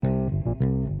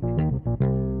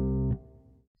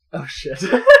Oh, shit.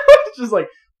 Just like,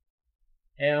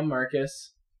 hey, I'm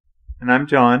Marcus. And I'm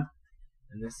John.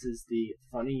 And this is the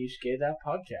Funny You Should Get That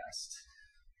podcast.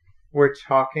 We're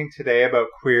talking today about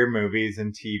queer movies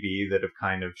and TV that have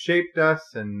kind of shaped us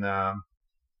and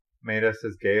made us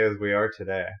as gay as we are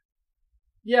today.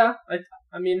 Yeah,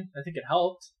 I mean, I think it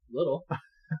helped a little.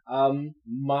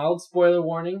 Mild spoiler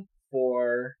warning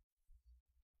for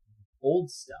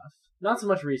old stuff. Not so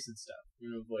much recent stuff. I'm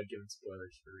going to avoid giving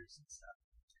spoilers for recent stuff.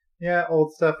 Yeah,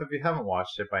 old stuff. If you haven't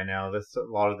watched it by now, a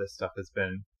lot of this stuff has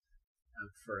been out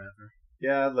forever.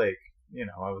 Yeah, like,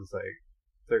 I was like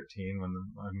 13 when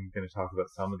I'm going to talk about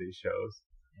some of these shows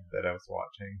that I was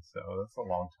watching, so that's a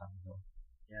long time ago.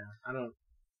 Yeah, when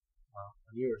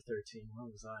you were 13, what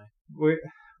was I?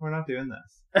 We're not doing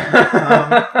this.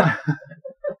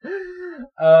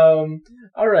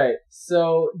 Alright,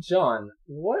 so, John,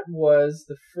 what was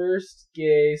the first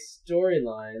gay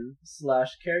storyline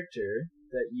 / character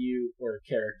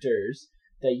characters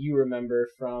that you remember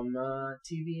from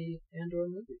TV and or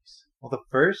movies? Well, the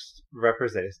first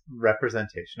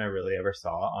representation I really ever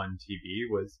saw on TV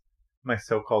was My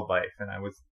So-Called Life, and I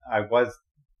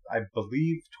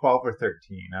believe 12 or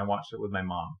 13. I watched it with my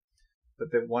mom. But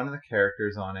one of the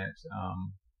characters on it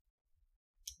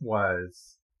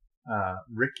was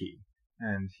Ricky,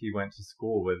 and he went to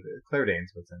school with Claire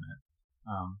Danes was in it.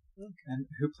 Okay. And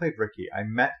who played Ricky? I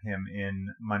met him in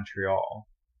Montreal,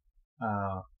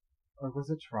 or was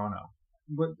it Toronto?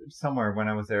 Somewhere when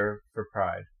I was there for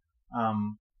Pride.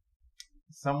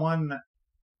 Someone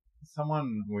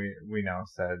we know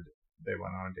said they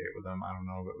went on a date with him. I don't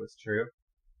know if it was true.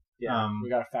 Yeah, we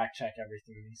gotta fact check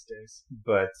everything these days.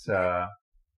 But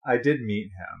I did meet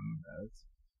him. What's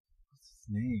his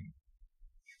name?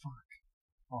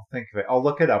 Fuck. I'll think of it. I'll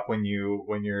look it up when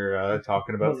you're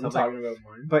talking about something. Talking about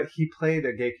mine. But he played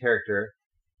a gay character.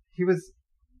 He was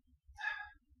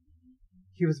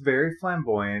very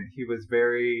flamboyant. He was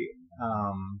very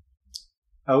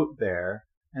out there.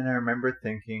 And I remember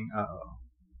thinking,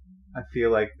 I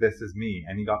feel like this is me.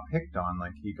 And he got picked on.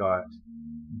 Like, he got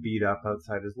beat up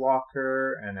outside his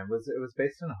locker. And it was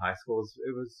based in a high school.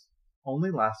 It was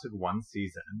only lasted one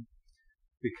season,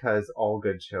 because all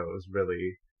good shows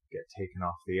really get taken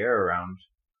off the air around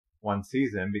one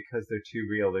season because they're too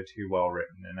real, they're too well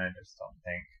written, and I just don't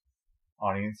think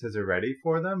audiences are ready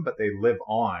for them. But they live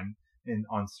on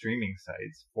streaming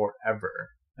sites forever.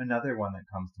 Another one that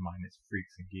comes to mind is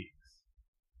Freaks and Geeks.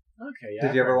 Okay, yeah.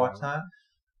 Did you ever watch that?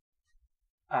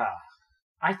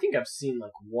 I think I've seen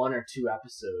like one or two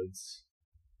episodes.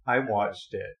 I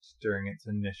watched it during its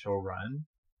initial run.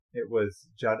 It was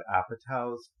Judd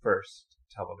Apatow's first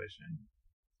television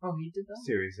he did that?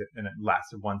 series, and it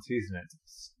lasted one season.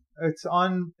 It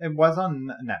was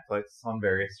on Netflix, on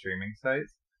various streaming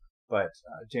sites, but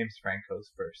James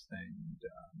Franco's first thing, and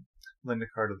Linda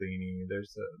Cardellini.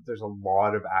 There's a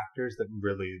lot of actors that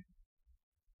really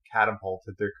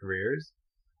catapulted their careers.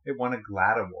 It won a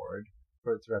GLAAD award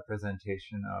for its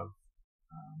representation of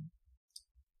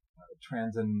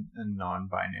trans and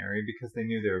non-binary, because they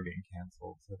knew they were being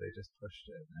cancelled, so they just pushed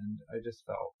it. And I just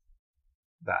felt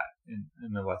that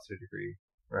in a lesser degree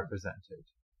represented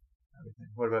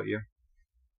everything. What about you?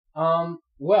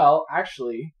 Well,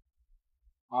 actually,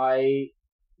 I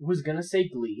was gonna say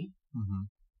Glee. Mm-hmm.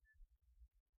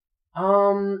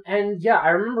 And yeah, I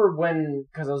remember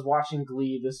because I was watching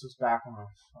Glee. This was back when I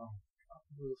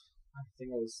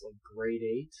think I was like grade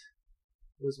 8.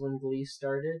 Was when Glee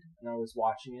started, and I was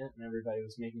watching it, and everybody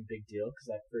was making a big deal because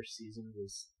that first season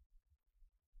was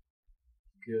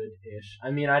good-ish.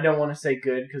 I mean, I don't want to say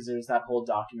good because there's that whole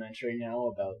documentary now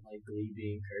about like Glee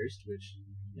being cursed, which,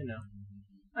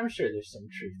 I'm sure there's some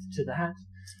truth to that.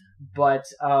 But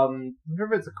I wonder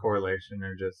if it's a correlation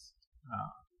or just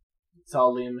it's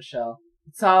all Leah Michelle.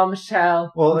 It's all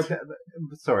Michelle. Well,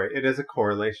 sorry, it is a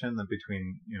correlation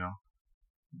between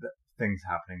the things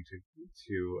happening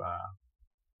to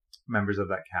members of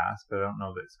that cast, but I don't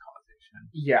know that it's causation.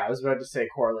 Yeah, I was about to say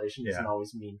correlation doesn't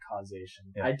always mean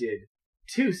causation. Yeah. I did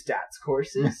 2 stats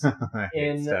courses. I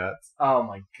hate stats. Oh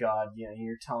my god, yeah,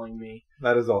 you're telling me.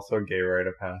 That is also a gay rite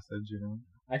of passage,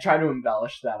 I tried to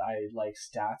embellish that I like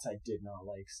stats. I did not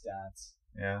like stats.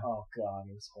 Yeah. Oh god,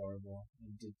 it was horrible.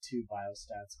 I did 2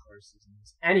 biostats courses.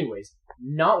 Anyways,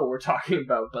 not what we're talking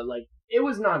about, but like, it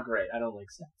was not great. I don't like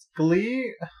stats.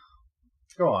 Glee?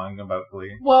 Go on about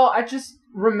Glee. Well, I just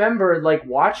remember like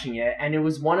watching it, and it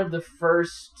was one of the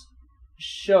first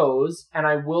shows, and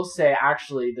I will say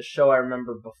actually the show I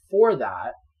remember before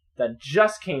that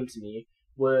just came to me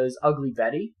was Ugly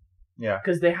Betty. Yeah.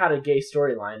 Because they had a gay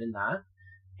storyline in that.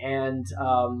 And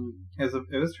it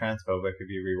was transphobic if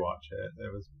you rewatch it.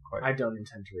 It was quite. I don't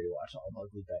intend to rewatch all of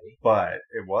Ugly Betty, but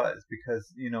it was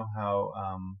because you know how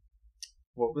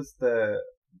what was the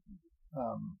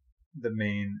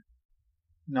main,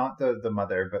 not the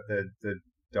mother, but the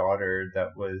daughter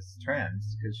that was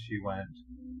trans, because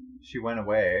she went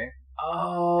away.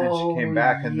 Oh, and she came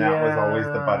back, and that was always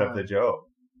the butt of the joke.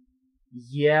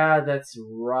 Yeah, that's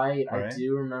right. Right? I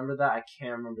do remember that. I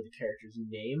can't remember the character's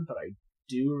name, but I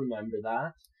do remember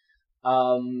that.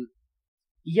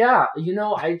 Yeah,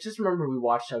 I just remember we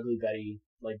watched Ugly Betty,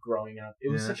 like, growing up. It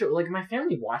was such a, like, my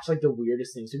family watched, like, the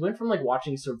weirdest things. We went from, like,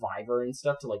 watching Survivor and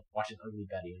stuff to, like, watching Ugly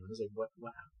Betty, and it was like, what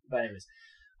happened? But anyways,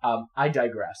 I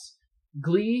digress.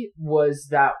 Glee was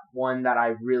that one that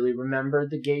I really remembered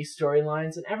the gay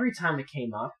storylines, and every time it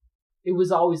came up, it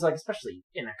was always like, especially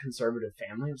in a conservative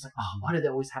family, it was like, oh, why do they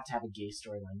always have to have a gay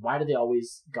storyline? Why do they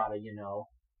always gotta,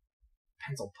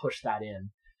 pencil push that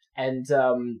in? And,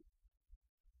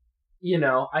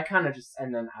 I kind of just,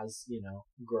 and then as,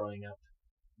 growing up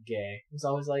gay, it was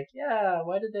always like, yeah,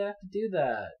 why did they have to do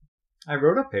that? I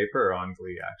wrote a paper on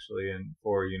Glee, actually,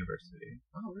 for university.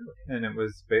 Oh, really? And it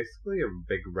was basically a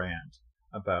big rant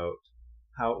about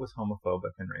how it was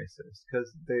homophobic and racist,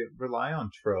 because they rely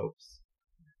on tropes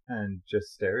and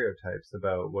just stereotypes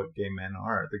about what gay men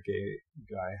are. The gay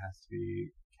guy has to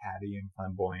be catty and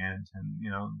flamboyant, and,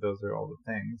 those are all the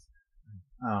things.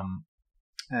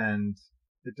 And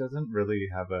it doesn't really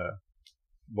have a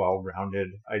well-rounded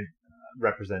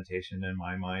representation in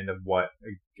my mind of what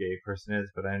a gay person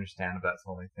is, but I understand if that's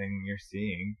the only thing you're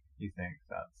seeing, you think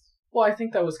that's... Well, I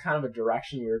think that was kind of a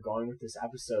direction we were going with this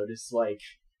episode, is like,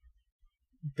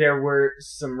 there was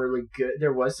some really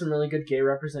good gay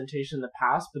representation in the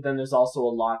past, but then there's also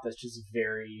a lot that's just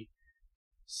very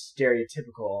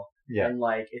stereotypical. Yeah. And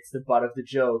like, it's the butt of the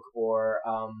joke, or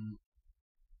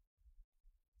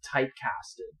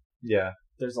typecasted. Yeah.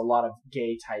 There's a lot of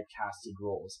gay typecasted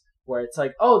roles where it's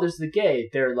like, oh, there's the gay.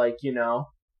 They're like,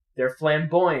 they're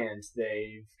flamboyant.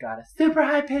 They've got a super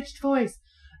high-pitched voice.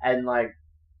 And like,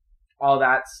 all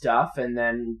that stuff. And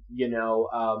then,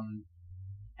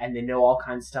 and they know all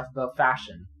kinds of stuff about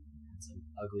fashion. It's like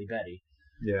Ugly Betty.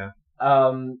 Yeah.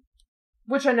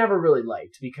 Which I never really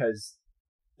liked, because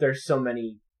there's so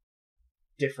many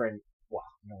different, well,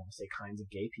 I don't want to say kinds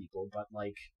of gay people, but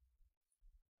like,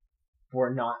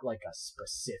 we're not like a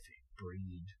specific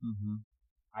breed. Mm-hmm.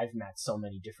 I've met so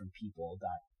many different people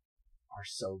that are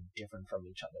so different from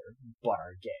each other, but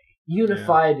are gay.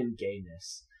 Unified in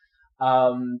gayness.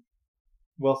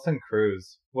 Wilson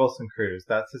Cruz,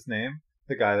 that's his name.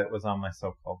 The guy that was on My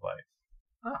So-Called Life.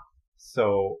 Oh.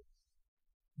 So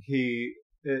he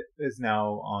is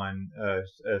now on a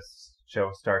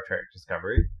show, Star Trek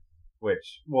Discovery,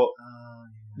 which,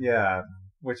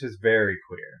 which is very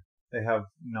queer. They have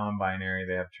non-binary,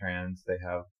 they have trans, they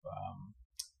have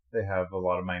a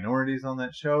lot of minorities on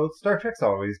that show. Star Trek's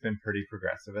always been pretty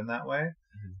progressive in that way.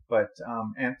 Mm-hmm. But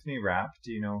Anthony Rapp,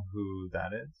 do you know who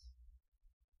that is?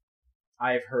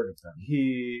 I've heard of them.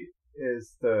 He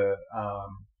is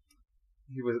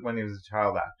he was, when he was a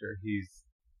child actor, he's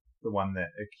the one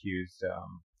that accused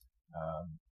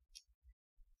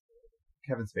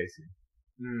Kevin Spacey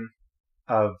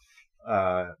of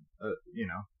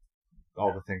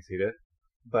all the things he did.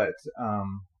 But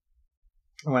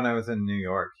when I was in New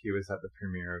York, he was at the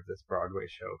premiere of this Broadway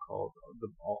show called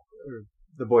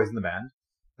The Boys in the Band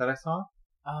that I saw.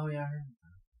 Oh yeah, I heard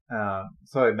that.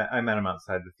 So I met him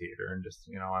outside the theater, and just,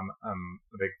 I'm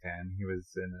a big fan. He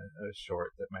was in a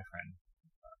short that my friend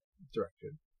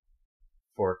directed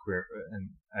for queer, and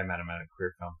I met him at a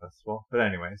queer film festival. But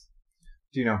anyways,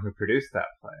 do you know who produced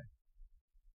that play?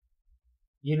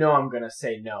 I'm gonna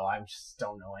say no. I just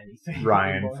don't know anything.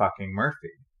 Ryan anymore. fucking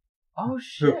Murphy. Oh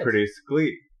shit! Who produced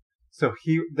Glee? So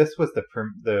this was the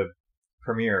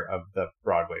premiere of the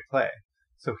Broadway play.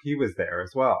 So he was there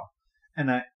as well.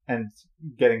 And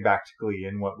getting back to Glee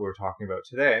and what we're talking about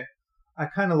today, I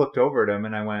kind of looked over at him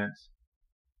and I went,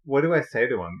 "What do I say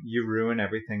to him? You ruin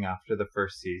everything after the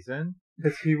first season?"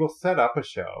 Because he will set up a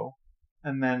show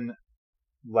and then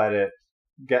let it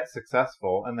get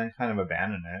successful and then kind of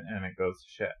abandon it, and it goes to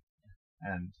shit.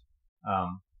 And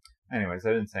anyways,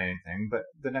 I didn't say anything, but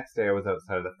the next day I was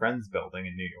outside of the Friends building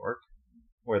in New York,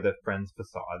 where the Friends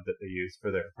facade that they use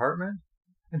for their apartment,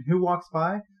 and who walks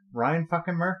by? Ryan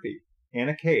fucking Murphy in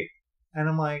a cape. And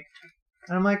I'm like,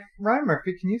 Ryan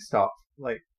Murphy, can you stop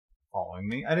following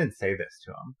me? I didn't say this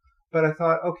to him, but I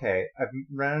thought, okay, I've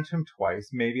ran into him twice.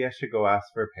 Maybe I should go ask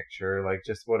for a picture,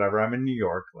 just whatever. I'm in New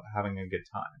York having a good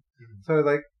time. Mm-hmm. So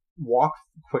I walk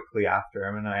quickly after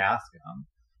him and I ask him,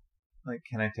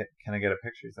 can I get a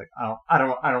picture? He's like, I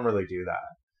don't really do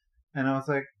that. And I was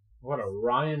like, What a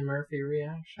Ryan Murphy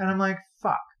reaction. and I'm like,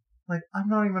 fuck. Like, I'm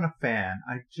not even a fan.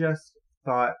 I just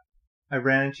thought I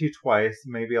ran into you twice.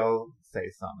 Maybe I'll say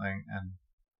something. And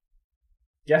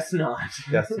Guess not.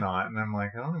 guess not. And I'm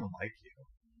like, I don't even like you.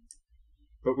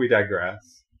 But we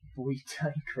digress. We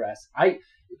digress. The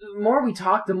more we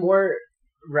talk, the more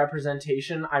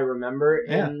representation I remember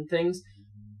in things.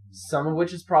 Some of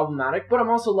which is problematic, but I'm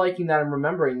also liking that I'm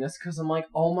remembering this because I'm like,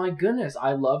 oh my goodness,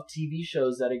 I love TV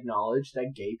shows that acknowledge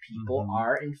that gay people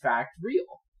are in fact real.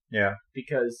 Yeah.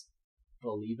 Because,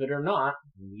 believe it or not,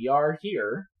 we are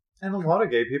here. And a lot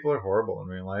of gay people are horrible in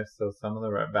real life, so some of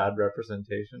the bad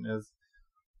representation is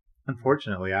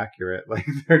unfortunately accurate. Like,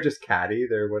 they're just catty,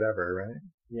 they're whatever, right?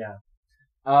 Yeah.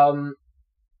 I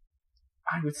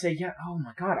would say, yeah, oh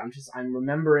my god, I'm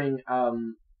remembering,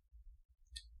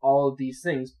 all of these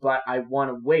things, but I want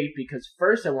to wait because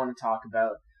first I want to talk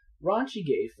about raunchy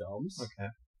gay films. Okay.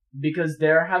 Because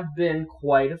there have been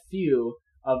quite a few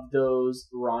of those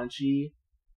raunchy,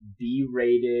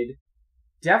 B-rated,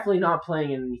 definitely not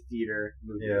playing in any theater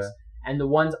movies. Yeah. And the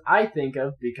ones I think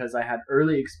of, because I had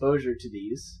early exposure to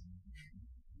these,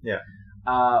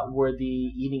 were the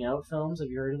Eating Out films.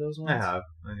 Have you heard of those ones? I have,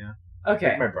 yeah. Okay. I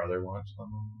think my brother watched them.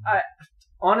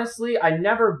 Honestly, I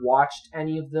never watched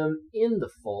any of them in the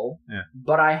full,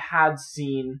 but I had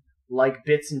seen, like,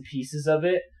 bits and pieces of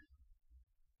it,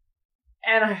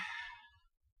 and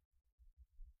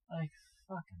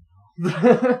fucking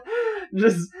hell.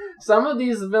 Just, some of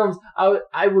these films,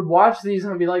 I would watch these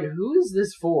and I'd be like, who is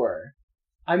this for?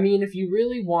 I mean, if you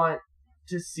really want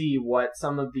to see what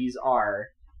some of these are,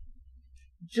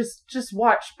 just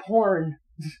watch porn.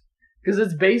 Because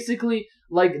it's basically,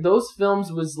 like, those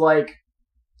films was, like,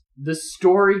 the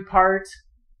story part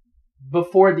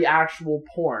before the actual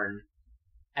porn,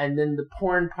 and then the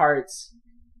porn parts,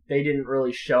 they didn't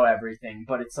really show everything,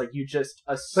 but it's like you just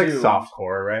assumed. It's like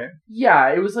softcore, right? Yeah,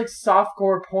 it was like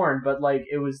softcore porn, but like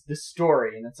it was the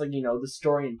story, and it's like, you know, the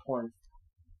story in porn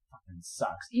fucking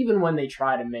sucks. Even when they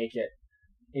try to make it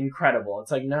incredible,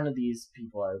 it's like none of these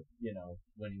people are, you know,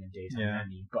 winning a daytime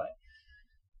Emmy, but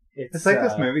it's like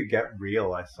this movie Get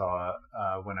Real I saw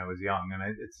when I was young, and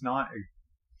it's not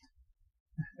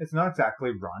exactly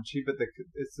raunchy, but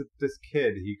this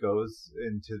kid, he goes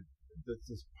into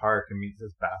this park and meets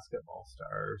this basketball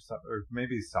star or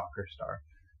maybe soccer star.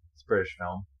 It's a British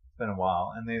film. It's been a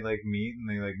while, and they like meet and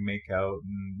they like make out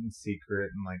in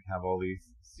secret and like have all these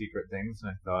secret things.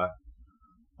 And I thought,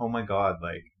 oh my god,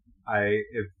 like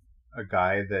if a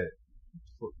guy that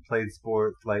played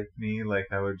sports like me,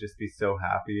 like I would just be so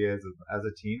happy as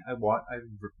a teen. I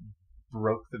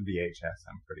broke the VHS.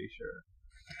 I'm pretty sure.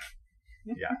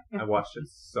 Yeah, I watched it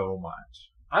so much.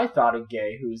 I thought a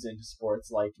gay who was into sports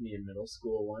liked me in middle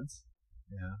school once.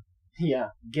 Yeah.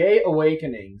 Yeah. Gay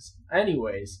awakenings.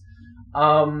 Anyways,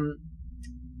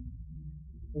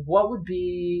 what would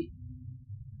be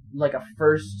like a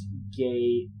first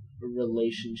gay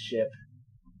relationship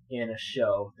in a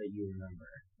show that you remember?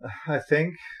 I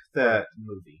think that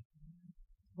movie.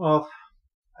 Well,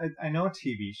 I know a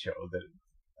TV show that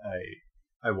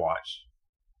I watched.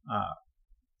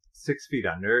 6 Feet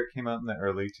Under. It came out in the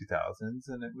early 2000s,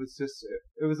 and it was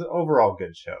an overall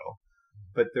good show.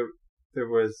 But there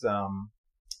was a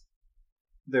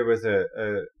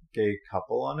gay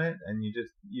couple on it, and you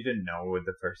didn't know with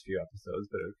the first few episodes,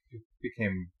 but it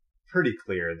became pretty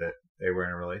clear that they were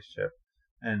in a relationship.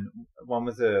 And one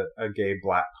was a gay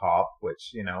black cop,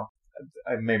 which, you know,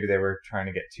 maybe they were trying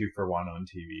to get 2-for-1 on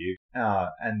TV.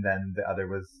 And then the other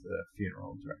was the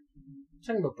funeral director. You're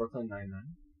talking about Brooklyn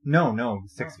Nine-Nine? No,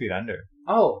 6 Feet Under.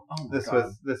 Oh my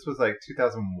God. This was like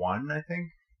 2001, I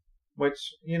think.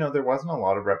 Which, you know, there wasn't a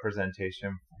lot of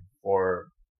representation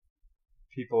for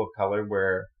people of color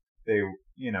where they,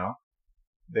 you know,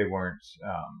 they weren't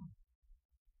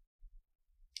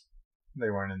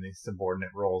in these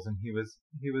subordinate roles, and he was,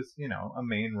 you know, a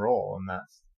main role,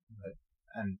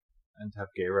 and to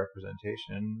have gay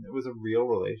representation, it was a real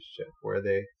relationship where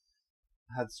they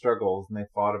had struggles and they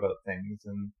fought about things,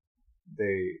 and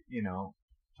they, you know,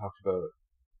 talked about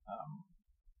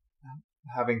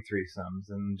having threesomes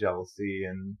and jealousy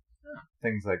and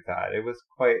things like that. It was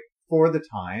quite, for the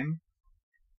time,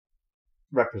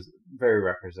 very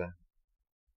representative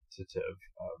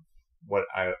of what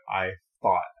I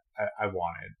thought I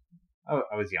wanted.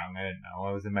 I was young. I didn't know.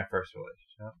 I was in my first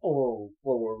relationship. Oh,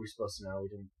 what were we supposed to know? We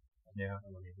didn't. Yeah.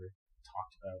 No one ever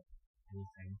talked about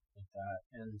anything like that.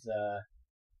 And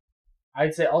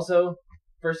I'd say also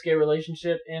first gay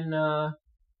relationship in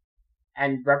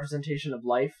and representation of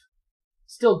life.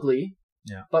 Still Glee.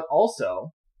 Yeah. But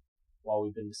also, while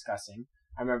we've been discussing,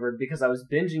 I remember because I was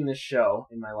binging this show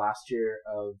in my last year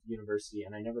of university,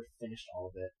 and I never finished all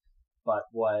of it, but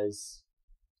was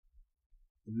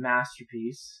the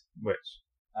masterpiece. Which?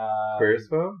 Queer as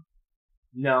Folk?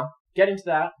 No, getting to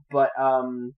that, but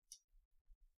oh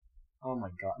my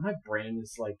god, my brain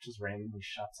is like just randomly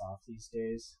shuts off these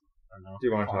days. I don't know. Do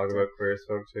you want to talk about Queer as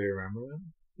Folk till you remember it?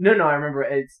 No, I remember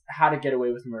it's How to Get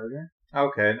Away with Murder.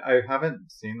 Okay, I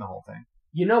haven't seen the whole thing.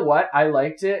 You know what? I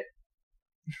liked it,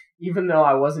 even though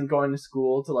I wasn't going to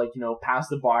school to, like, you know, pass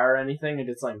the bar or anything, and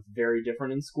it's, like, very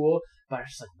different in school, but I was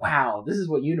just like, wow, this is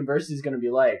what university is going to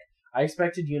be like. I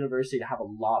expected university to have a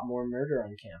lot more murder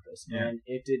on campus, and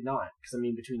it did not. Because, I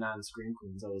mean, between that and Scream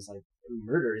Queens, I was like,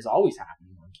 murder is always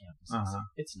happening on campus.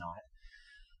 It's not.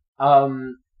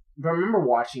 But I remember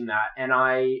watching that, and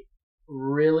I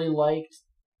really liked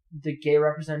the gay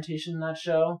representation in that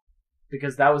show,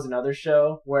 because that was another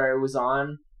show where it was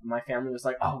on. My family was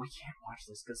like, oh, we can't watch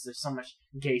this because there's so much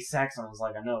gay sex. And I was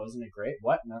like, I know, isn't it great?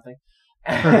 What? Nothing.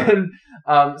 And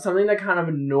something that kind of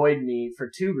annoyed me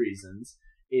for two reasons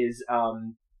is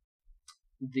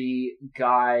the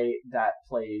guy that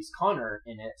plays Connor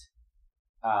in it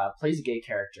plays a gay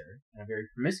character, and a very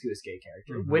promiscuous gay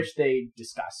character, which they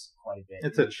discuss quite a bit.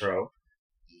 It's a trope.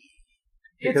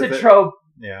 It's a trope.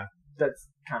 Yeah. That's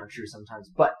kind of true sometimes.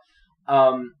 But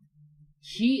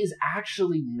he is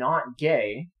actually not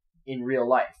gay in real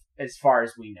life, as far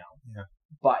as we know. Yeah.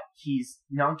 But he's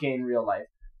not gay in real life.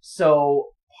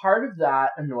 So part of that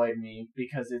annoyed me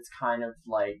because it's kind of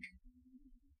like,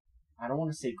 I don't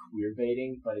want to say queer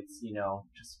baiting, but it's, you know,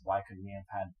 just why couldn't we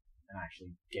have had an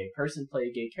actually gay person play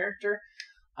a gay character?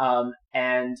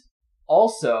 And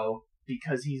also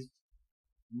because he's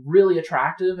really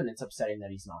attractive, and it's upsetting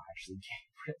that he's not actually gay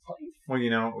in real life. Well,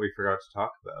 you know what we forgot to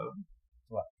talk about?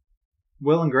 What?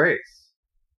 Will and Grace.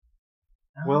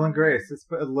 Will and Grace. It's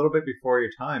a little bit before your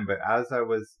time, but as I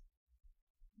was,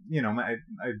 you know, I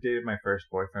dated my first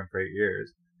boyfriend for 8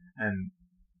 years, and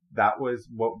that was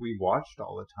what we watched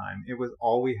all the time. It was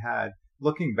all we had.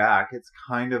 Looking back, it's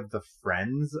kind of the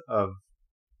Friends of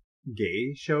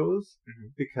gay shows,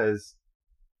 because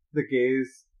the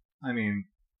gays, I mean,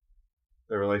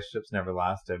 the relationships never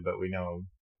lasted, but we know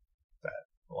that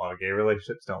a lot of gay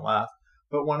relationships don't last.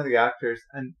 But one of the actors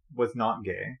was not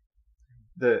gay.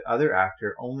 The other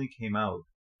actor only came out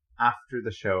after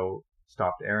the show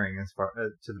stopped airing, as far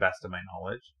to the best of my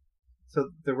knowledge. So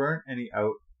there weren't any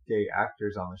out gay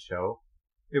actors on the show.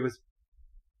 It was,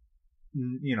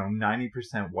 you know,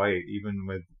 90% white, even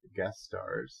with guest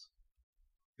stars.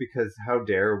 Because how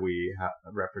dare we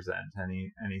represent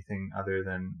anything other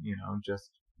than, you know, just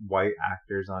white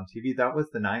actors on TV? That was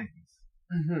the 90s.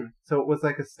 So it was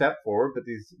like a step forward, but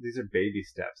these are baby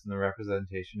steps, and the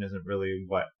representation isn't really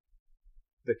what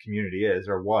the community is,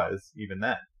 or was, even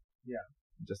then. Yeah.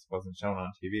 It just wasn't shown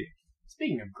on TV.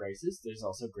 Speaking of Graces, there's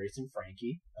also Grace and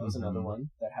Frankie. That was another one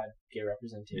that had gay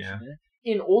representation in it.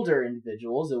 In older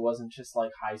individuals, it wasn't just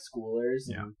like high schoolers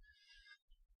and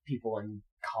people in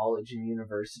college and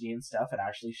university and stuff. It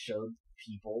actually showed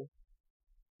people,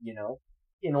 you know,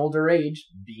 in older age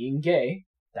being gay.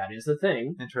 That is a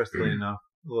thing. Interestingly enough,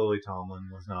 Lily Tomlin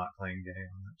was not playing gay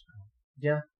on that show.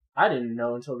 Yeah. I didn't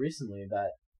know until recently that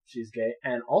she's gay,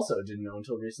 and also didn't know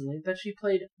until recently that she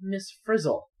played Miss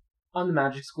Frizzle on the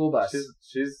Magic School Bus.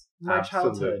 She's my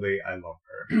absolutely, I love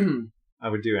her. I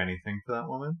would do anything for that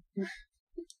woman.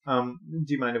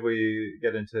 Do you mind if we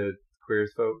get into Queer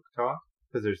as Folk talk?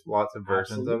 Because there's lots of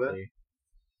versions of it.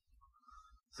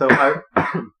 So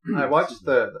I watched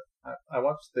the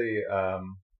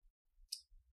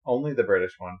only the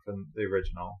British one from the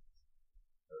original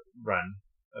run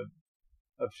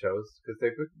of shows, because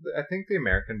I think the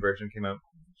American version came out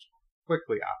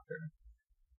quickly after.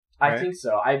 Right? I think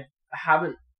so. I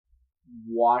haven't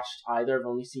watched either. I've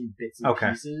only seen bits and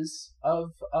pieces of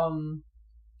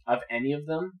any of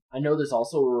them. I know there's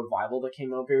also a revival that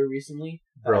came out very recently.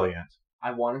 Brilliant.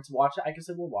 I wanted to watch it. I guess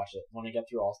I will watch it when I get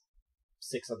through all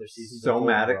 6 other seasons. So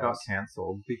mad it got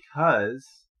canceled because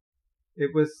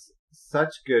it was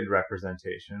such good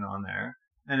representation on there,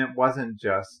 and it wasn't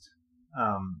just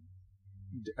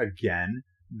again,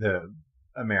 the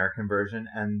American version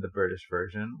and the British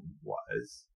version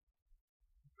was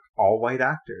all white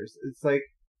actors. It's like,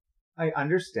 I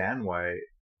understand why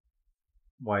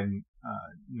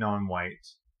non-white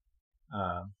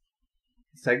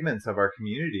segments of our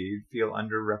community feel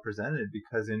underrepresented,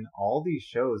 because in all these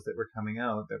shows that were coming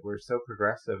out that were so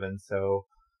progressive and so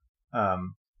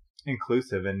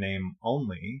inclusive in name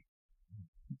only,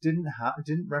 didn't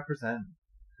represent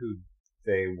who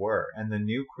they were. And the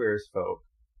new Queer as Folk,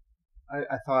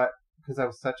 I thought, because I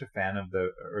was such a fan of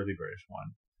the early British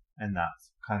one, and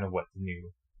that's kind of what the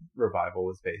new revival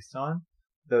was based on.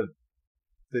 The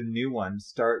new one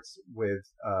starts with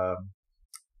a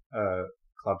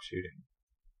club shooting.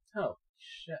 Oh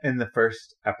shit! In the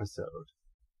first episode,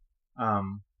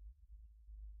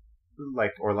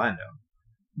 like Orlando,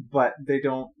 but they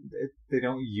don't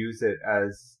use it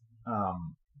as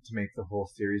to make the whole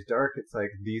series dark. It's like,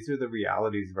 these are the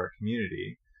realities of our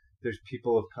community. There's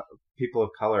people of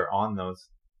color on those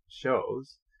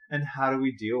shows, and how do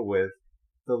we deal with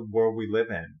the world we live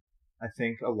in? I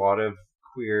think a lot of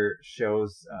queer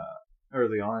shows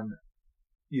early on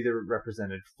either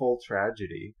represented full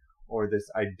tragedy or this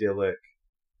idyllic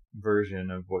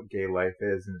version of what gay life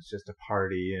is, and it's just a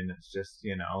party, and it's just,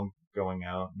 you know, going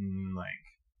out and like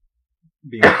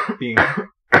being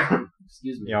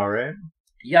Excuse me. You all right?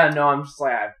 Yeah, no, I'm just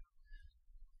like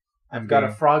I've got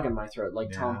being, a frog in my throat, like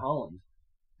yeah. Tom Holland.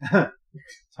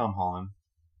 Tom Holland,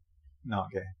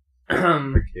 not gay.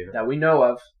 That we know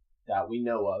of.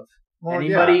 Well,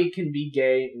 anybody can be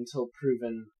gay until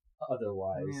proven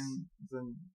otherwise.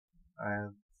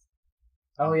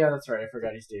 Oh yeah, that's right. I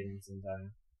forgot he's dating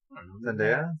Zendaya.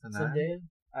 Zendaya.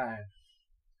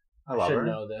 I should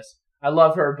know this. I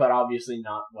love her, but obviously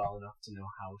not well enough to know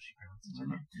how she pronounces her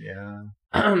name.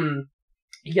 Yeah.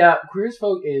 Yeah, Queer as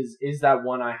Folk is that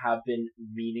one I have been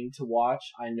meaning to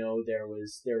watch. I know there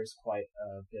was quite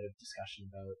a bit of discussion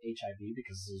about HIV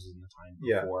because this was in the time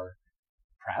before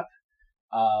PrEP.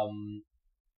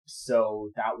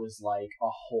 So that was like a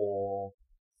whole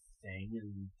thing,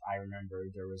 and I remember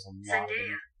there was a lot of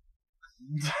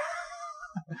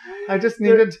I just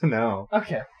needed to know.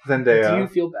 Okay. Zendaya. Do you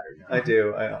feel better now? I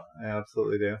do. I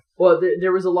absolutely do. Well,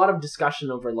 there was a lot of discussion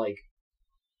over, like,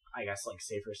 I guess, like,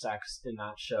 safer sex in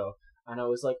that show. And I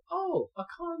was like, oh, a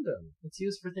condom. It's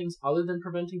used for things other than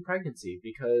preventing pregnancy.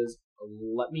 Because,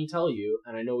 let me tell you,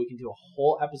 and I know we can do a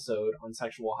whole episode on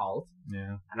sexual health.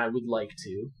 Yeah. And I would like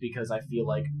to, because I feel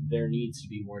like there needs to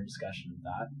be more discussion of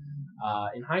that.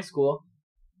 In high school,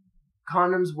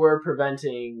 condoms were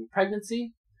preventing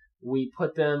pregnancy. We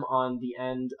put them on the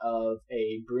end of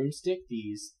a broomstick,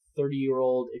 these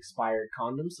 30-year-old expired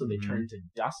condoms, so they turned to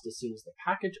dust as soon as the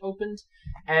package opened.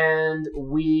 And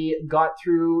we got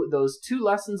through those 2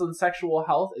 lessons on sexual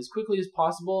health as quickly as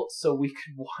possible so we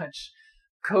could watch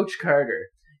Coach Carter.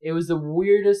 It was the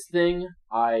weirdest thing.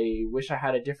 I wish I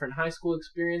had a different high school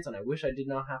experience, and I wish I did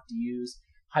not have to use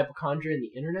hypochondria and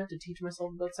the internet to teach myself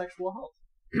about sexual health.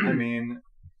 I mean,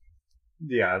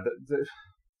 yeah,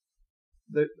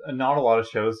 not a lot of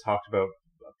shows talked about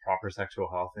proper sexual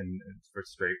health and for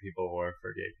straight people or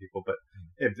for gay people, but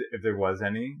if there was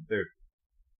any, there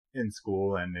in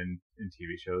school and in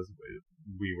TV shows,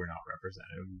 we were not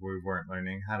represented. We weren't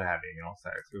learning how to have anal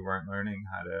sex. We weren't learning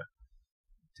how to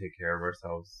take care of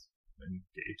ourselves in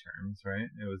gay terms, right?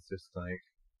 It was just like,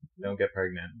 don't get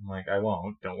pregnant. I'm like, I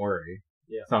won't. Don't worry.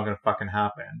 Yeah. It's not gonna fucking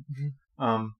happen.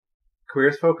 Queer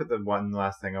as Folk. The one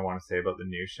last thing I want to say about the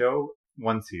new show: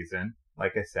 1 season.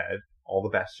 Like I said, all the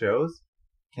best shows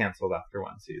canceled after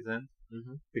 1 season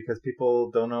because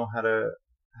people don't know how to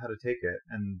take it.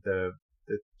 And the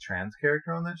trans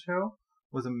character on that show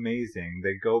was amazing.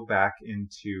 They go back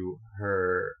into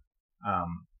her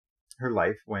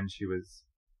life when she was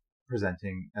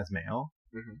presenting as male,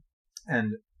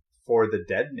 and for the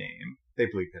dead name they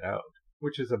bleep it out,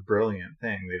 which is a brilliant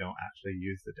thing. They don't actually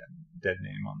use the dead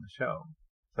name on the show,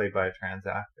 played by a trans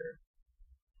actor.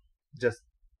 Just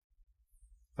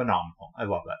phenomenal. I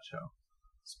love that show.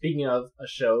 Speaking of a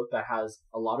show that has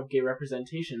a lot of gay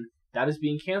representation, that is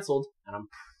being canceled, and I'm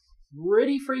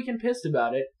pretty freaking pissed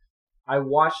about it. I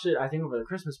watched it, I think, over the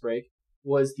Christmas break,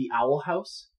 was The Owl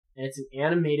House, and it's an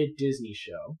animated Disney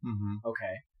show.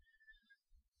 Okay.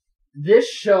 This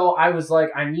show, I was like,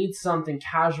 I need something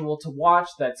casual to watch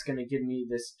that's going to give me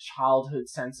this childhood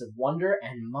sense of wonder,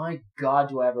 and my god,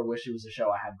 do I ever wish it was a show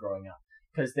I had growing up.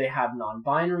 Because they have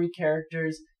non-binary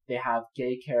characters, they have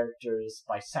gay characters,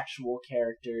 bisexual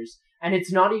characters, and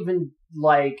it's not even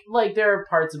like there are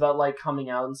parts about like coming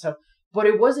out and stuff, but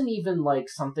it wasn't even like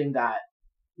something that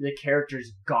the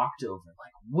characters gawked over.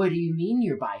 Like, what do you mean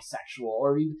you're bisexual?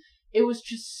 Or even, it was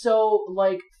just so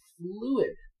like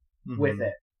fluid with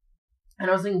it. And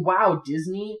I was thinking, wow,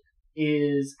 Disney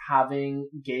is having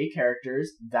gay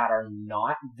characters that are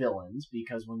not villains,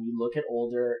 because when you look at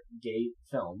older gay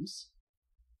films,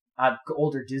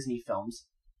 older Disney films,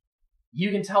 you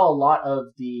can tell a lot of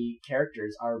the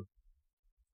characters are,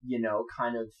 you know,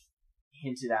 kind of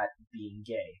hinted at being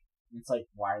gay. It's like,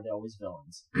 why are they always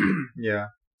villains? Yeah.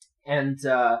 And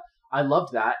I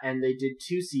loved that, and they did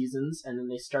 2 seasons, and then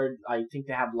they started, I think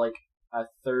they have like a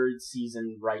 3rd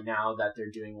season right now that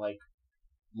they're doing like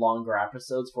longer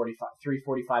episodes,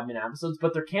 45-minute episodes,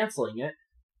 but they're canceling it.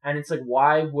 And it's like,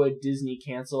 why would Disney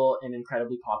cancel an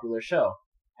incredibly popular show?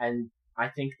 And I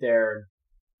think their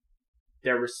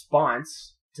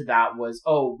response to that was,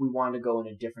 oh, we want to go in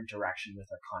a different direction with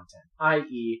our content,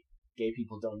 i.e. gay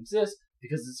people don't exist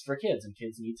because it's for kids, and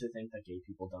kids need to think that gay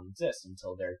people don't exist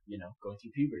until they're, going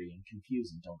through puberty and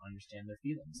confused and don't understand their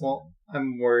feelings. Well,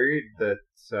 I'm worried that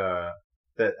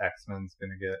that X-Men's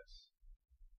going to get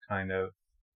kind of,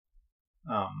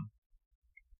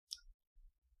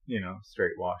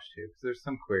 straight washed too, because there's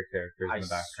some queer characters in the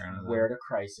background. I swear to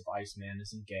Christ, if Iceman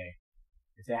isn't gay.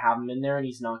 If they have him in there and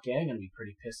he's not gay, I'm going to be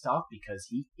pretty pissed off because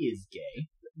he is gay.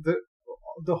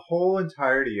 The whole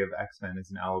entirety of X-Men is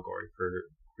an allegory for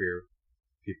queer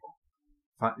people.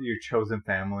 Your chosen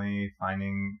family,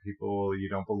 finding people you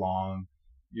don't belong,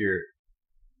 your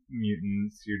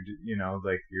mutants,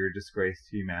 your disgrace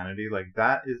to humanity. Like,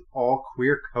 that is all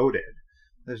queer coded.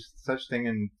 There's such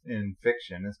thing in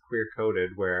fiction as queer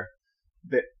coded, where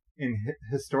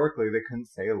historically they couldn't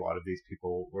say a lot of these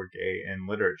people were gay in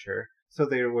literature, so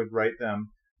they would write them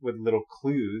with little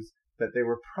clues that they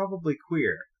were probably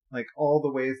queer. Like, all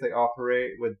the ways they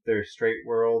operate with their straight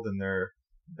world and their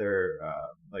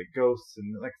like ghosts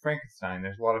and like Frankenstein.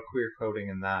 There's a lot of queer coding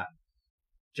in that.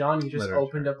 John, you just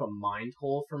opened up a mind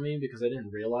hole for me because I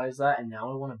didn't realize that, and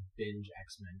now I want to binge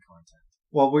X-Men content.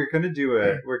 Well, we're gonna do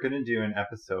an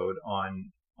episode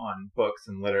on books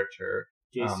and literature.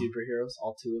 Gay superheroes,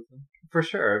 all two of them. For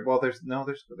sure. Well, there's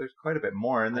quite a bit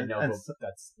more, and then I know, but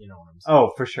that's what I'm saying.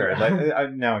 Oh, for sure.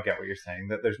 Like, now I get what you're saying.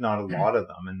 That there's not a lot of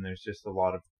them, and there's just a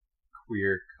lot of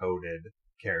queer coded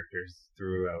characters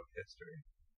throughout history.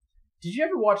 Did you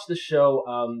ever watch the show?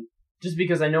 Just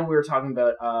because I know we were talking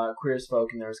about queer as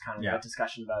folk, and there was kind of that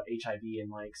discussion about HIV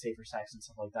and like safer sex and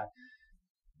stuff like that.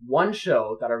 One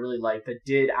show that I really liked that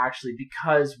did actually,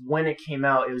 because when it came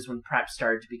out, it was when PrEP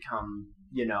started to become,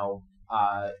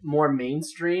 more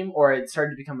mainstream, or it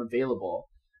started to become available.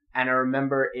 And I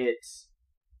remember it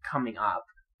coming up,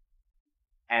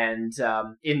 and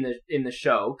in the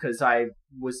show, because I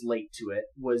was late to it,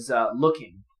 was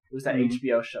Looking. It was that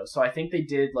HBO show. So I think they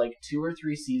did like 2 or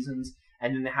 3 seasons,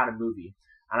 and then they had a movie.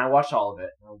 And I watched all of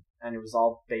it, and it was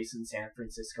all based in San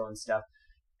Francisco and stuff.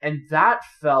 And that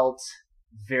felt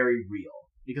very real,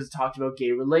 because it talked about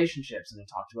gay relationships, and it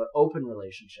talked about open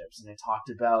relationships, and it talked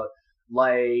about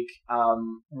like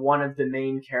one of the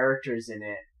main characters in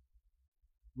it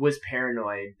was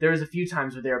paranoid. There was a few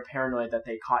times where they were paranoid that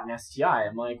they caught an STI.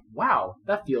 I'm like, wow,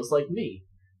 that feels like me.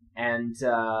 And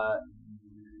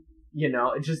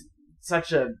it just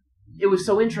it was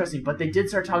so interesting. But they did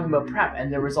start talking about PrEP,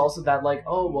 and there was also that like,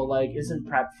 oh well, like, isn't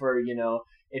PrEP for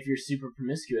if you're super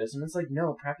promiscuous? And it's like,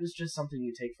 no, PrEP is just something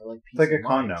you take for like peace of mind. It's like a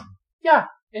condom. Yeah,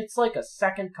 it's like a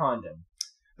second condom.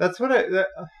 That's what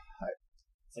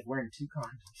it's like wearing 2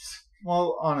 condoms.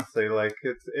 Well, honestly, like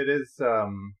it is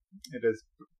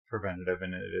preventative,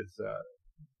 and it is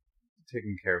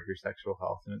taking care of your sexual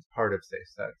health, and it's part of safe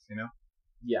sex,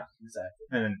 Yeah, exactly.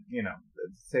 And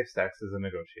safe sex is a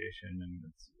negotiation,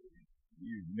 and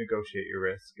you negotiate your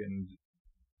risk, and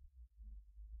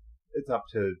it's up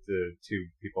to the 2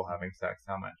 people having sex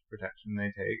how much protection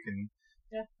they take, and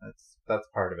that's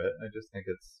part of it. I just think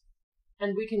it's.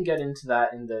 And we can get into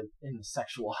that in the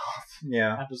sexual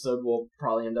health episode we'll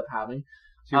probably end up having.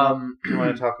 Do you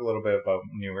want to talk a little bit about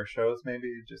newer shows, maybe?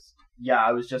 Yeah,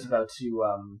 I was just about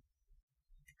to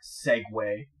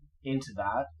segue into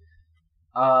that.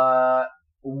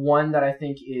 One that I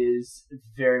think is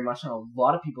very much on a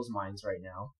lot of people's minds right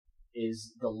now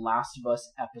is The Last of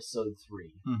Us Episode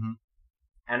 3. Mm-hmm.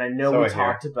 And I know we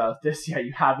talked about this. Yeah,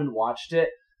 you haven't watched it.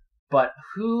 But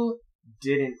who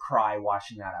didn't cry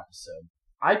watching that episode?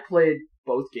 I played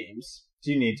both games.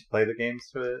 Do you need to play the games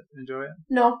to enjoy it?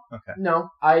 No. Okay. No.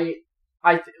 I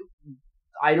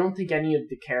don't think any of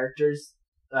the characters,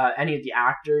 any of the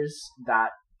actors that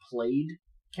played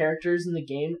characters in the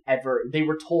game they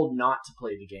were told not to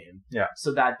play the game. Yeah.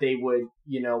 So that they would,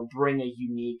 bring a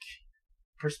unique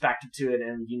perspective to it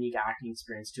and a unique acting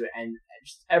experience to it. And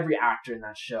just every actor in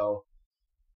that show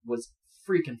was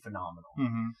freaking phenomenal.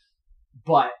 Mm-hmm.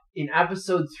 But in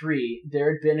episode 3,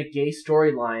 there had been a gay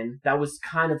storyline that was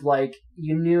kind of like,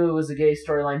 you knew it was a gay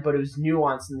storyline, but it was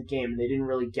nuanced in the game, and they didn't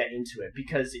really get into it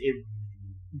because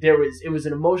it was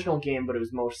an emotional game, but it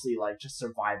was mostly like just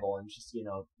survival and just,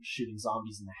 shooting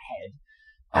zombies in the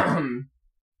head.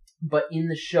 But in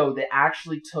the show, they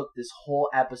actually took this whole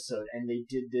episode and they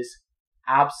did this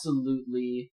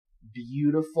absolutely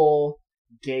beautiful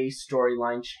gay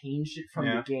storyline, changed it from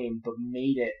the game, but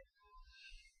made it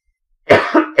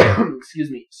excuse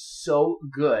me, so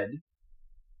good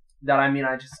that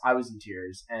I was in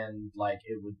tears, and like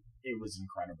it was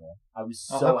incredible. I was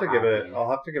so I'll have to happy.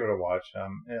 give it a watch.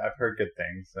 I've heard good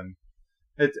things, and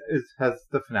it has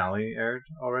the finale aired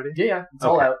already? Yeah, it's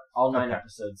all out, all 9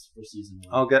 episodes for season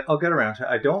 1. I'll get around to it.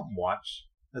 I don't watch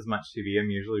as much TV. I'm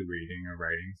usually reading or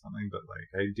writing something, but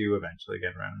like I do eventually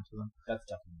get around to them. That's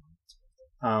definitely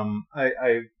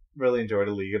I really enjoyed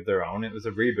A League of Their Own. It was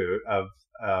a reboot of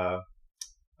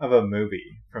a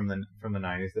movie from the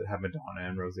 90s that had Madonna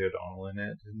and Rosie O'Donnell in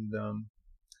it,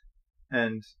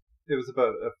 and it was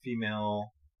about a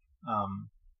female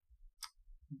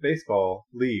baseball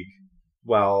league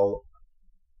while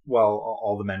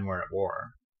all the men were at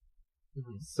war.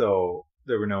 Mm-hmm. So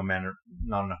there were not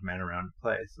enough men around to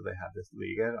play, so they had this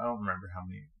league. I don't remember how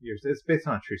many years. It's based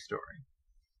on a true story.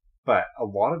 But a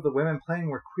lot of the women playing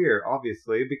were queer,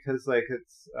 obviously, because like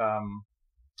it's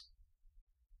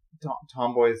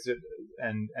tomboys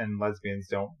and lesbians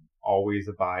don't always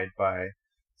abide by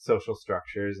social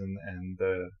structures and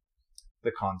the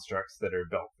constructs that are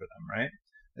built for them, right?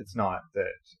 It's not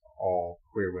that all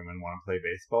queer women want to play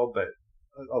baseball, but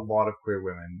a lot of queer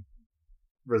women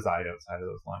reside outside of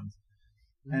those lines.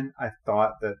 Mm-hmm. And I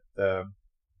thought that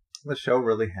the show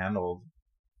really handled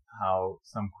how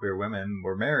some queer women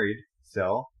were married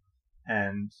still,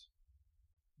 and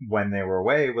when they were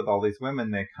away with all these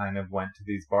women, they kind of went to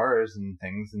these bars and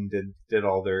things and did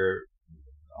all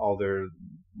their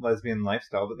lesbian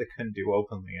lifestyle that they couldn't do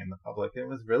openly in the public. It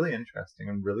was really interesting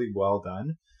and really well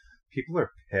done. People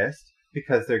are pissed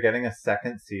because they're getting a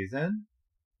second season,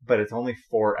 but it's only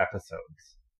 4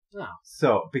 episodes. Oh.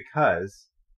 So because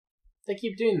they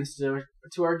keep doing this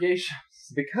to our gay shows.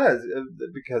 Because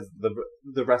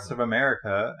the rest of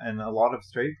America and a lot of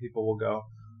straight people will go,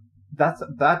 that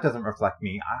doesn't reflect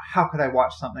me. How could I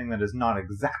watch something that is not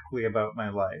exactly about my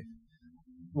life?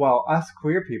 Well, us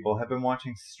queer people have been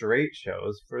watching straight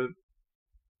shows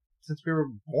since we were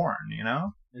born, you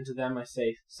know? And to them I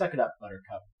say, suck it up,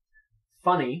 Buttercup.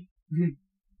 Funny,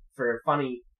 for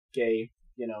funny gay,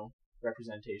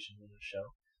 representation in the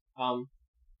show.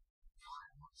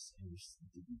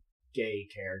 Gay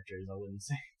characters, I wouldn't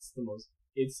say it's the most.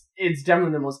 It's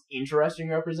definitely the most interesting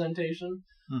representation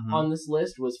on this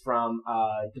list was from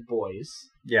The Boys.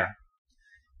 Yeah.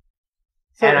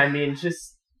 So, and I mean,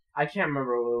 I can't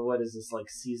remember what is this, like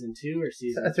season 2 or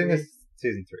season 3? I think it's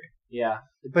season 3. Yeah,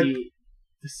 but the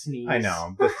sneeze. I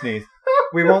know the sneeze.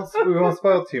 we won't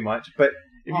spoil too much, but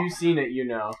if you've seen it, you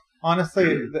know.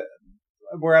 Honestly,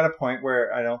 we're at a point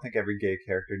where I don't think every gay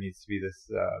character needs to be this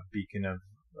beacon of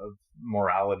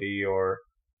morality or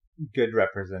good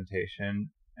representation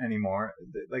anymore.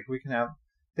 Like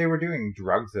they were doing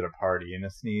drugs at a party and a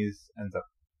sneeze ends up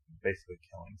basically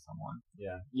killing someone.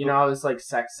 Yeah. I was like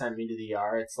Sex Sent Me to the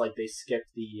ER. It's like they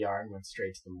skipped the ER and went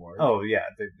straight to the morgue. Oh yeah,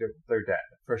 they're dead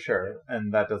for sure. Yeah.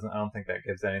 And I don't think that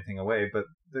gives anything away, but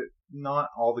not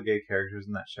all the gay characters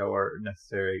in that show are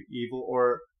necessarily evil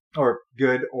or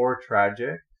good or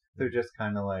tragic. They're just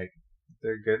kind of like,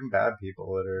 they're good and bad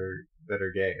people that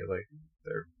are gay. Like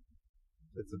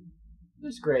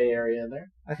there's gray area there.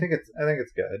 I think it's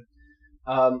good.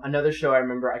 Another show I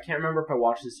remember, I can't remember if I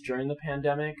watched this during the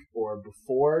pandemic or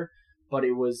before, but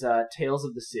it was Tales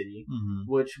of the City,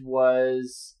 which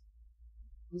was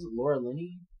it Laura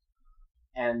Linney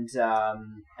and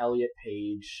Elliot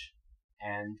Page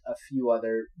and a few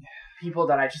other people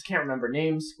that I just can't remember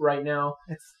names right now.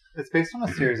 It's based on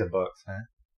a series of books, huh?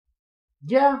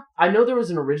 Yeah, I know there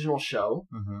was an original show,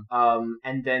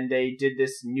 and then they did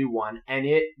this new one, and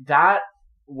that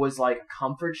was like a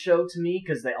comfort show to me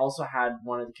because they also had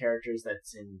one of the characters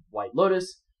that's in White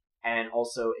Lotus and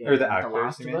also in The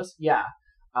Last of Us. Yeah.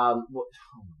 Oh my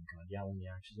god, yeah, when the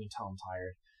actors, you can tell I'm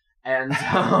tired. And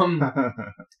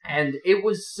and it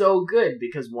was so good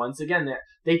because once again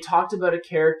they talked about a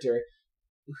character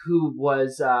who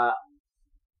was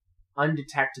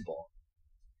undetectable,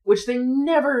 which they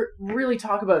never really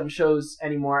talk about in shows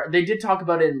anymore. They did talk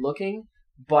about it in Looking,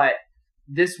 but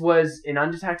this was an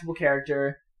undetectable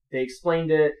character. They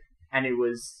explained it, and it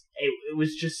was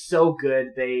just so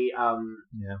good. They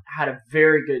had a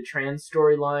very good trans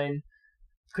storyline.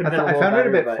 I found it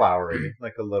a bit flowery,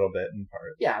 like a little bit in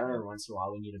parts. Yeah, every once in a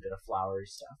while we need a bit of flowery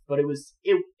stuff, but it was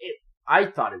I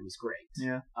thought it was great.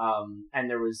 Yeah. And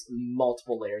there was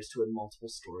multiple layers to it, multiple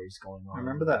stories going on. I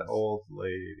remember that old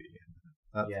lady.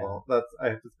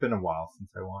 It's been a while since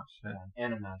I watched it. Yeah,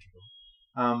 Anna Madrigal.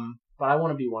 But I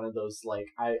want to be one of those, like,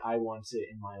 I want to,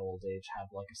 in my old age, have,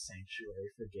 like, a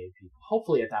sanctuary for gay people.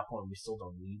 Hopefully, at that point, we still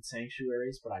don't need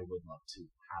sanctuaries, but I would love to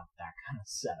have that kind of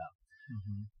setup.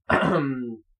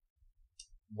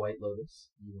 White Lotus,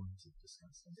 you wanted to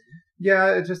discuss something?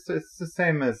 Yeah, it's the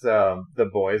same as the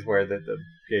boys, where the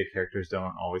gay characters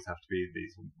don't always have to be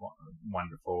these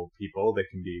wonderful people. They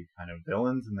can be kind of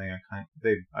villains, and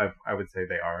I would say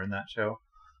they are in that show.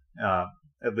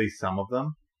 At least some of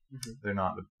them. Mm-hmm. They're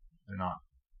not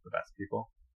the best people.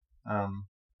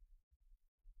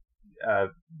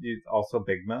 Also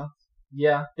Big Mouth.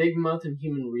 Yeah, Big Mouth and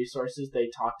Human Resources. They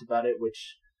talked about it,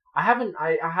 which I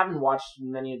haven't watched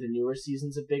many of the newer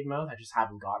seasons of Big Mouth. I just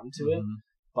haven't gotten to it.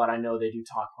 But I know they do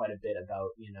talk quite a bit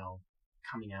about,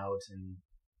 coming out and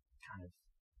kind of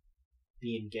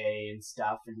being gay and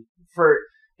stuff. And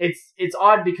it's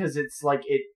odd because it's like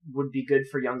it would be good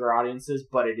for younger audiences,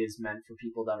 but it is meant for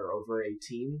people that are over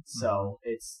 18. So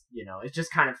it's it's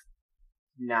just kind of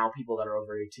now people that are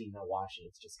over 18 that watch it.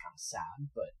 It's just kind of sad,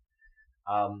 but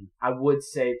I would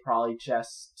say probably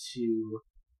just to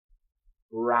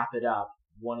wrap it up,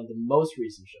 one of the most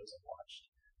recent shows I've watched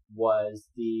was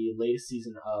the latest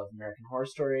season of American Horror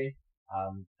Story,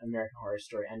 American Horror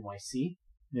Story NYC.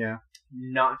 Yeah.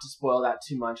 Not to spoil that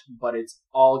too much, but it's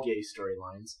all gay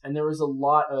storylines. And there was a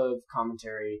lot of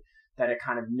commentary that it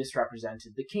kind of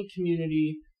misrepresented the kink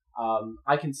community.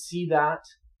 I can see that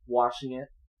watching it.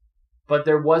 But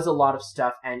there was a lot of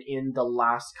stuff, and in the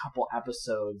last couple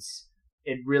episodes,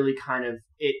 it really kind of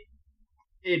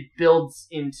it builds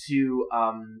into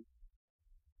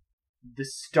the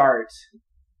start,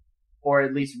 or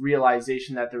at least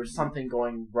realization that there was something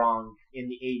going wrong in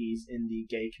the 80s in the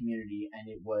gay community, and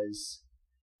it was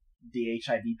the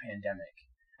HIV pandemic.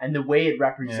 And the way it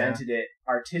represented it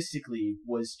artistically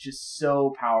was just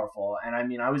so powerful. And I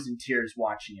mean, I was in tears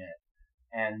watching it,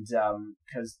 and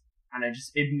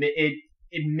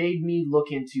it made me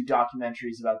look into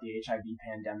documentaries about the HIV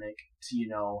pandemic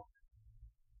to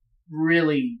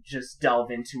really just delve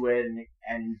into it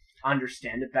and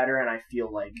understand it better. And I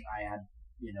feel like I had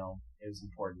it was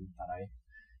important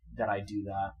that I do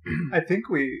that. I think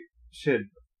we should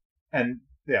end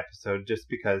the episode just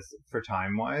because for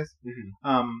time wise.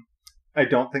 I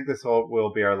don't think this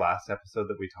will be our last episode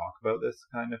that we talk about this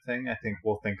kind of thing. I think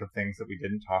we'll think of things that we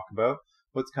didn't talk about.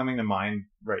 What's coming to mind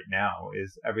right now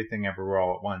is Everything Everywhere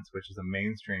All at Once, which is a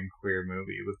mainstream queer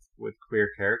movie with queer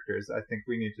characters. I think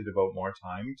we need to devote more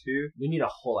time to. We need a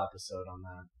whole episode on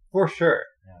that. For sure.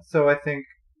 Yeah. So I think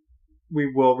we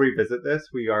will revisit this.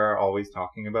 We are always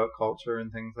talking about culture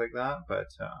and things like that, but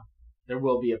there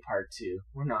will be a part 2.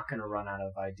 We're not going to run out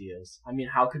of ideas. I mean,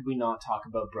 how could we not talk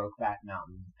about Brokeback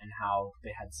Mountain and how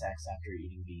they had sex after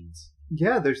eating beans?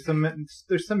 Yeah, there's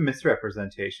some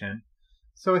misrepresentation.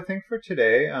 So I think for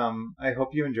today, I hope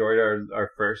you enjoyed our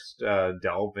first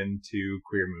delve into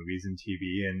queer movies and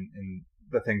TV and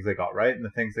the things they got right and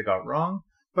the things they got wrong.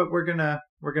 But we're gonna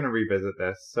revisit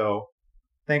this. So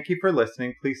thank you for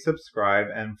listening. Please subscribe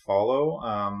and follow.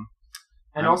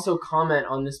 And also comment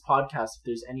on this podcast if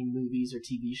there's any movies or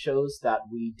TV shows that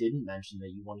we didn't mention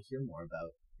that you want to hear more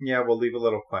about. Yeah, we'll leave a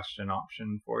little question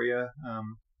option for you.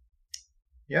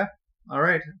 Yeah. All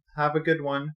right. Have a good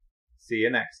one. See you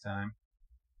next time.